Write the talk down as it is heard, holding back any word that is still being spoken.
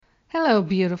Hello,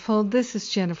 beautiful. This is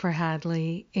Jennifer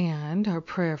Hadley, and our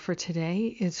prayer for today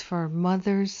is for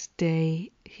Mother's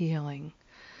Day healing.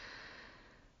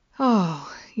 Oh,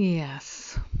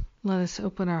 yes. Let us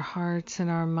open our hearts and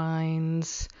our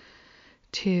minds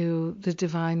to the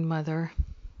Divine Mother,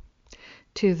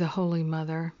 to the Holy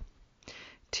Mother,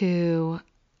 to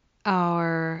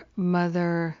our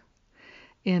Mother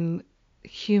in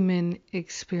human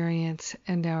experience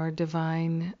and our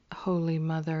Divine Holy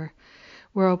Mother.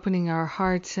 We're opening our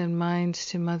hearts and minds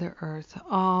to Mother Earth,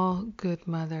 all good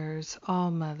mothers, all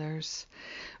mothers.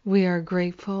 We are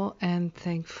grateful and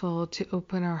thankful to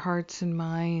open our hearts and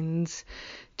minds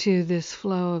to this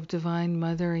flow of divine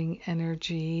mothering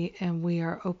energy, and we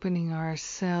are opening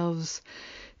ourselves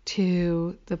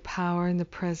to the power and the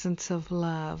presence of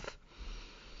love.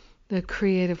 The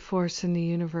creative force in the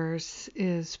universe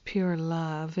is pure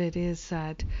love. It is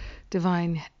that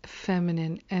divine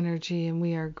feminine energy, and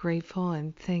we are grateful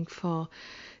and thankful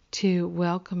to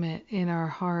welcome it in our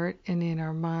heart and in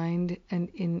our mind and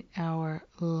in our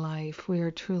life. We are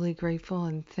truly grateful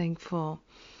and thankful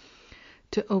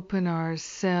to open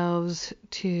ourselves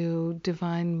to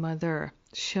Divine Mother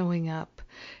showing up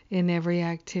in every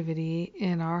activity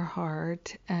in our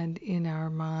heart and in our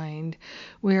mind.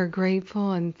 We are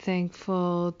grateful and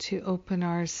thankful to open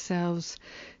ourselves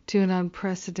to an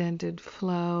unprecedented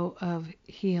flow of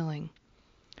healing.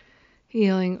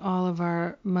 Healing all of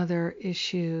our mother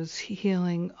issues,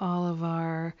 healing all of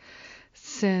our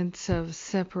sense of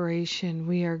separation.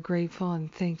 We are grateful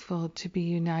and thankful to be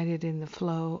united in the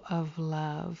flow of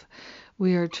love.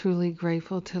 We are truly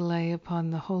grateful to lay upon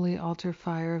the holy altar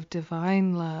fire of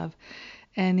divine love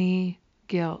any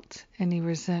guilt, any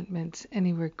resentments,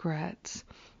 any regrets,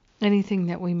 anything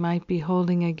that we might be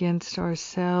holding against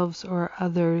ourselves or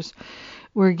others.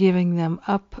 We're giving them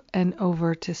up and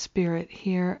over to Spirit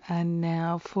here and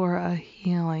now for a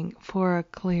healing, for a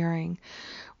clearing.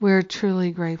 We're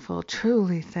truly grateful,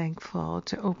 truly thankful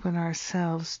to open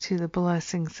ourselves to the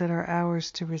blessings that are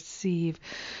ours to receive.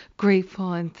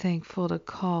 Grateful and thankful to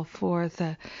call forth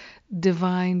a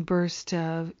divine burst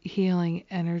of healing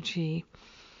energy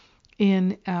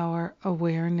in our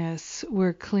awareness.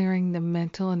 We're clearing the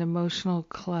mental and emotional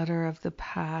clutter of the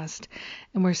past,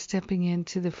 and we're stepping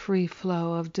into the free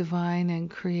flow of divine and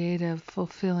creative,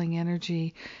 fulfilling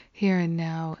energy here and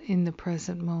now in the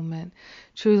present moment.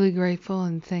 Truly grateful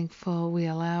and thankful we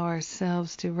allow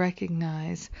ourselves to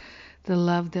recognize the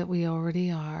love that we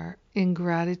already are. In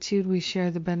gratitude, we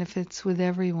share the benefits with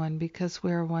everyone because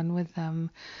we're one with them.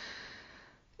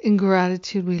 In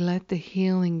gratitude, we let the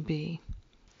healing be.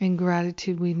 In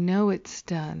gratitude, we know it's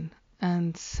done,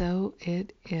 and so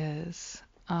it is.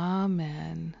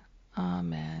 Amen.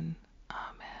 Amen.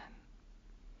 Amen.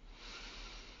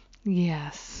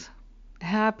 Yes.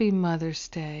 Happy Mother's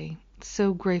Day.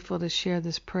 So grateful to share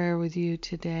this prayer with you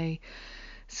today.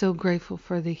 So grateful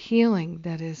for the healing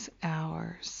that is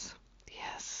ours.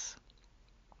 Yes.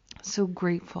 So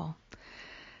grateful.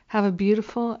 Have a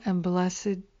beautiful and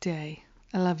blessed day.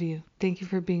 I love you. Thank you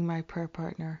for being my prayer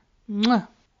partner. Mwah.